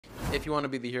If you want to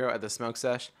be the hero at the smoke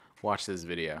sesh, watch this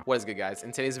video. What is good, guys?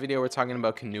 In today's video, we're talking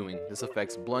about canoeing. This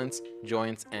affects blunts,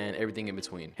 joints, and everything in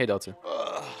between. Hey, Delta.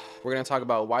 We're going to talk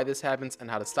about why this happens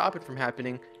and how to stop it from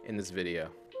happening in this video.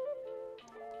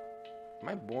 Am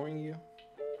I boring you?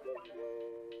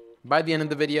 By the end of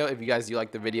the video, if you guys do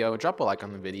like the video, drop a like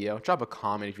on the video, drop a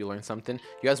comment if you learned something.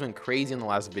 You guys went crazy in the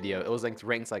last video. It was like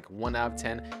ranked like 1 out of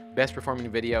 10 best performing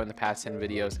video in the past 10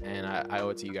 videos, and I owe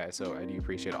it to you guys, so I do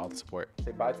appreciate all the support.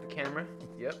 Say bye to the camera.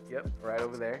 Yep, right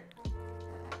over there.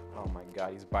 Oh my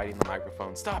god, he's biting the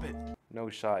microphone. Stop it. No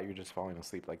shot, you're just falling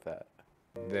asleep like that.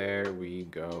 There we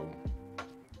go.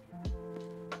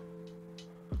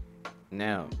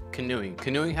 Now, canoeing.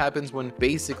 Canoeing happens when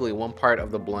basically one part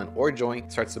of the blunt or joint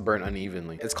starts to burn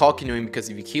unevenly. It's called canoeing because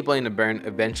if you keep letting it burn,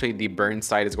 eventually the burn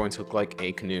side is going to look like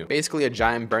a canoe. Basically a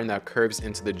giant burn that curves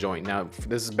into the joint. Now,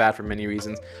 this is bad for many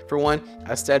reasons. For one,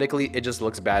 aesthetically, it just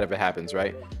looks bad if it happens,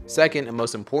 right? Second, and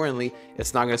most importantly,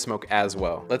 it's not gonna smoke as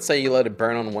well. Let's say you let it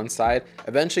burn on one side.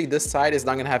 Eventually, this side is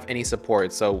not gonna have any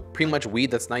support. So pretty much weed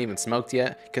that's not even smoked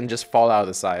yet can just fall out of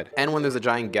the side. And when there's a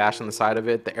giant gash on the side of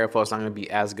it, the airflow is not gonna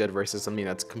be as good versus something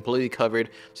that's completely covered,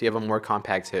 so you have a more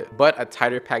compact hit. But a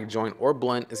tighter packed joint or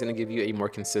blunt is going to give you a more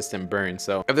consistent burn.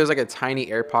 So if there's like a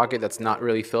tiny air pocket that's not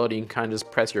really filled, you can kind of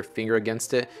just press your finger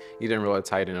against it. You didn't roll it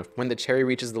tight enough. When the cherry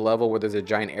reaches the level where there's a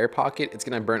giant air pocket, it's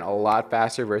going to burn a lot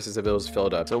faster versus if it was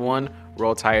filled up. So 1,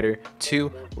 roll tighter.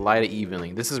 2, light it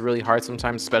evenly. This is really hard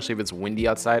sometimes, especially if it's windy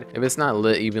outside. If it's not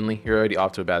lit evenly, you're already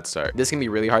off to a bad start. This can be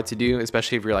really hard to do,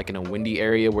 especially if you're like in a windy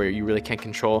area where you really can't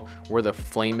control where the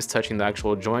flame is touching the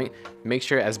actual joint. Make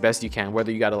sure as best you can,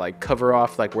 whether you got to like cover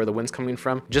off like where the wind's coming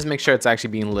from, just make sure it's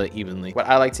actually being lit evenly. What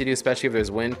I like to do, especially if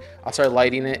there's wind, I'll start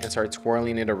lighting it and start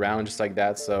twirling it around just like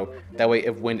that. So that way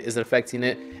if wind is affecting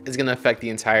it, it's going to affect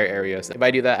the entire area. So if I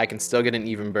do that, I can still get an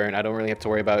even burn. I don't really have to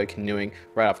worry about it canoeing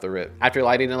right off the rip. After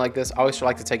lighting it like this, I always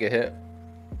like to take a hit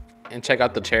and check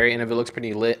out the cherry, and if it looks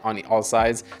pretty lit on all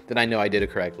sides, then I know I did it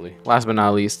correctly. Last but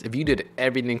not least, if you did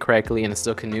everything correctly and it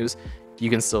still canoes, you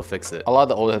can still fix it. A lot of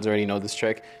the old heads already know this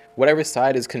trick. Whatever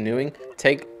side is canoeing,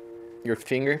 take your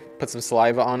finger, put some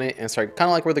saliva on it, and start kind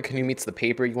of like where the canoe meets the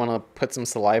paper. You want to put some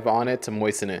saliva on it to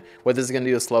moisten it. What this is going to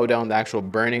do is slow down the actual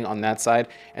burning on that side,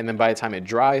 and then by the time it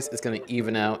dries, it's going to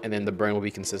even out, and then the burn will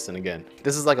be consistent again.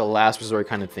 This is like a last resort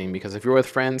kind of thing, because if you're with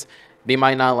friends, they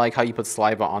might not like how you put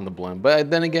saliva on the blunt.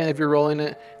 But then again, if you're rolling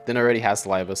it, then it already has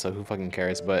saliva, so who fucking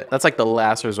cares? But that's like the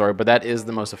last resort, but that is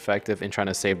the most effective in trying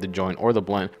to save the joint or the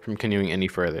blunt from canoeing any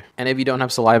further. And if you don't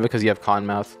have saliva because you have cotton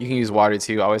mouth, you can use water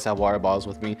too. I always have water bottles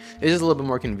with me. It's just a little bit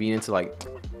more convenient to like,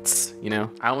 you know.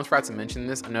 I almost forgot to mention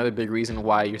this. Another big reason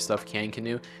why your stuff can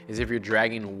canoe is if you're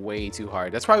dragging way too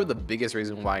hard. That's probably the biggest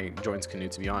reason why joints canoe,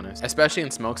 to be honest. Especially in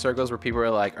smoke circles where people are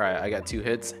like, all right, I got 2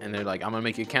 hits, and they're like, I'm gonna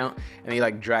make it count, and they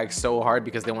like drag so hard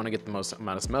because they want to get the most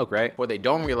amount of smoke, right? What they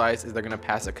don't realize is they're gonna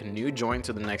pass a canoe joint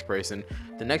to the next person.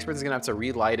 The next person's gonna have to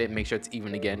relight it, make sure it's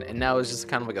even again, and now it's just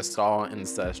kind of like a stall and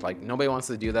such. Like, nobody wants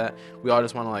to do that. We all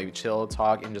just want to like chill,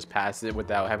 talk, and just pass it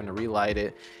without having to relight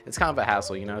it. It's kind of a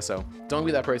hassle, you know. So don't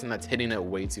be that person that's hitting it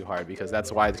way too hard, because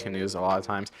that's why the canoes a lot of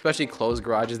times, especially closed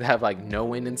garages that have like no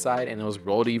wind inside and it was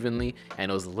rolled evenly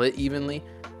and it was lit evenly,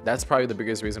 that's probably the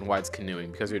biggest reason why it's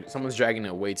canoeing, because someone's dragging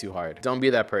it way too hard. Don't be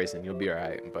that person, you'll be all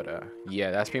right. But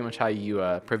yeah, that's pretty much how you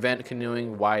prevent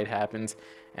canoeing, why it happens,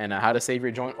 and how to save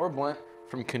your joint or blunt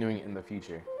from canoeing in the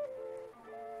future.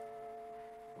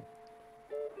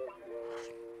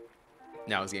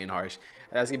 Now it's getting harsh.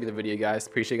 That's gonna be the video, guys.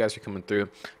 Appreciate you guys for coming through.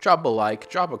 Drop a like,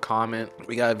 drop a comment.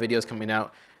 We got videos coming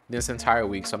out this entire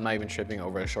week, so I'm not even tripping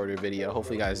over a shorter video.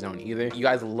 Hopefully you guys don't either. You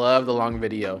guys love the long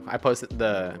video. I posted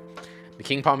the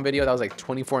king palm video that was like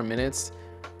 24 minutes.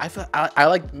 I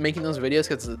like making those videos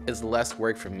because it's less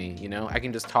work for me, you know. I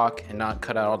can just talk and not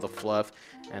cut out all the fluff,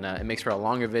 and it makes for a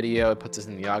longer video. It puts us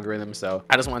in the algorithm. So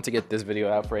I just wanted to get this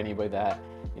video out for anybody that,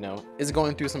 you know, is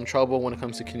going through some trouble when it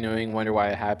comes to canoeing, wonder why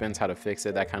it happens, how to fix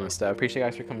it, that kind of stuff. Appreciate you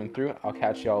guys for coming through. I'll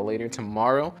catch y'all later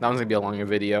tomorrow. That one's gonna be a longer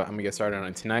video. I'm gonna get started on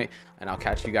it tonight, and I'll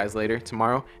catch you guys later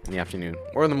tomorrow in the afternoon,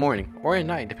 or in the morning, or at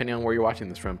night, depending on where you're watching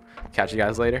this from. Catch you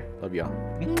guys later. Love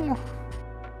y'all.